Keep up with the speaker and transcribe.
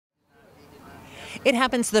It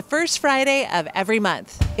happens the first Friday of every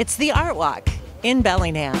month. It's the Art Walk in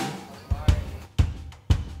Bellingham.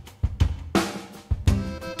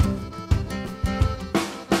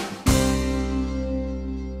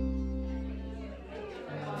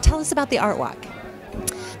 Tell us about the Art Walk.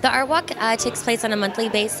 The Art Walk takes place on a monthly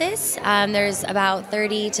basis. There's about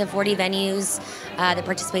 30 to 40 venues that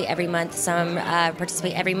participate every month. Some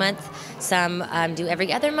participate every month, some do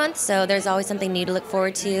every other month, so there's always something new to look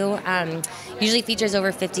forward to. Usually features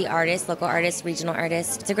over 50 artists, local artists, regional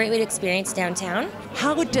artists. It's a great way to experience downtown.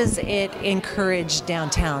 How does it encourage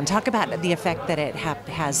downtown? Talk about the effect that it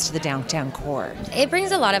has to the downtown core. It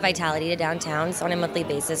brings a lot of vitality to downtown. So on a monthly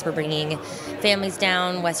basis, we're bringing families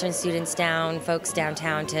down, Western students down, folks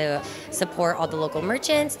downtown to support all the local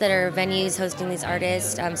merchants that are venues hosting these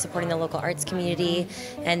artists, supporting the local arts community,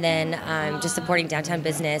 and then just supporting downtown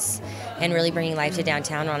business and really bringing life to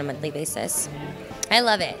downtown on a monthly basis. I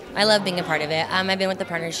love it. I love being a part of it. I've been with the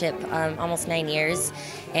partnership almost 9 years,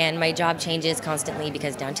 and my job changes constantly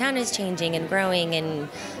because downtown is changing and growing, and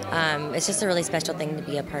it's just a really special thing to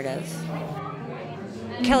be a part of.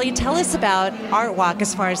 Kelly, tell us about Art Walk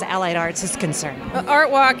as far as Allied Arts is concerned. Art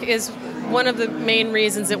Walk is one of the main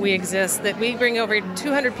reasons that we exist, that we bring over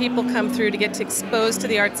 200 people come through to get to expose to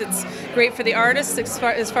the arts. It's great for the artists as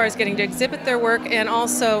far as getting to exhibit their work, and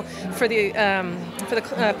also for the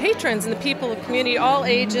patrons and the people of the community, all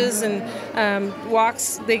ages and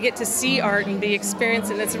walks. They get to see art and be experienced,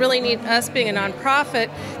 and it's really neat, us being a nonprofit,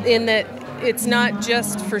 in that it's not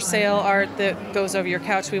just for sale art that goes over your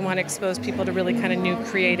couch. We want to expose people to really kind of new,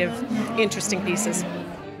 creative, interesting pieces.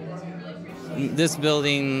 This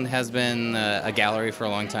building has been a gallery for a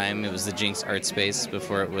long time. It was the Jinx Art Space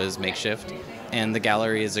before it was makeshift. And the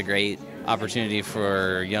gallery is a great opportunity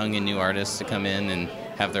for young and new artists to come in and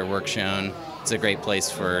have their work shown. It's a great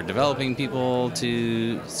place for developing people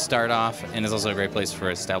to start off, and it's also a great place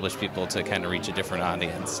for established people to kind of reach a different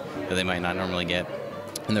audience that they might not normally get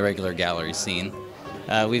in the regular gallery scene.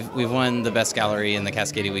 We've won the best gallery in the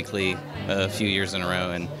Cascadia Weekly a few years in a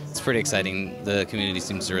row, and it's pretty exciting. The community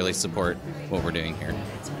seems to really support what we're doing here.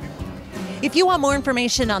 If you want more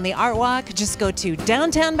information on the Art Walk, just go to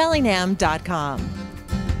downtownbellingham.com.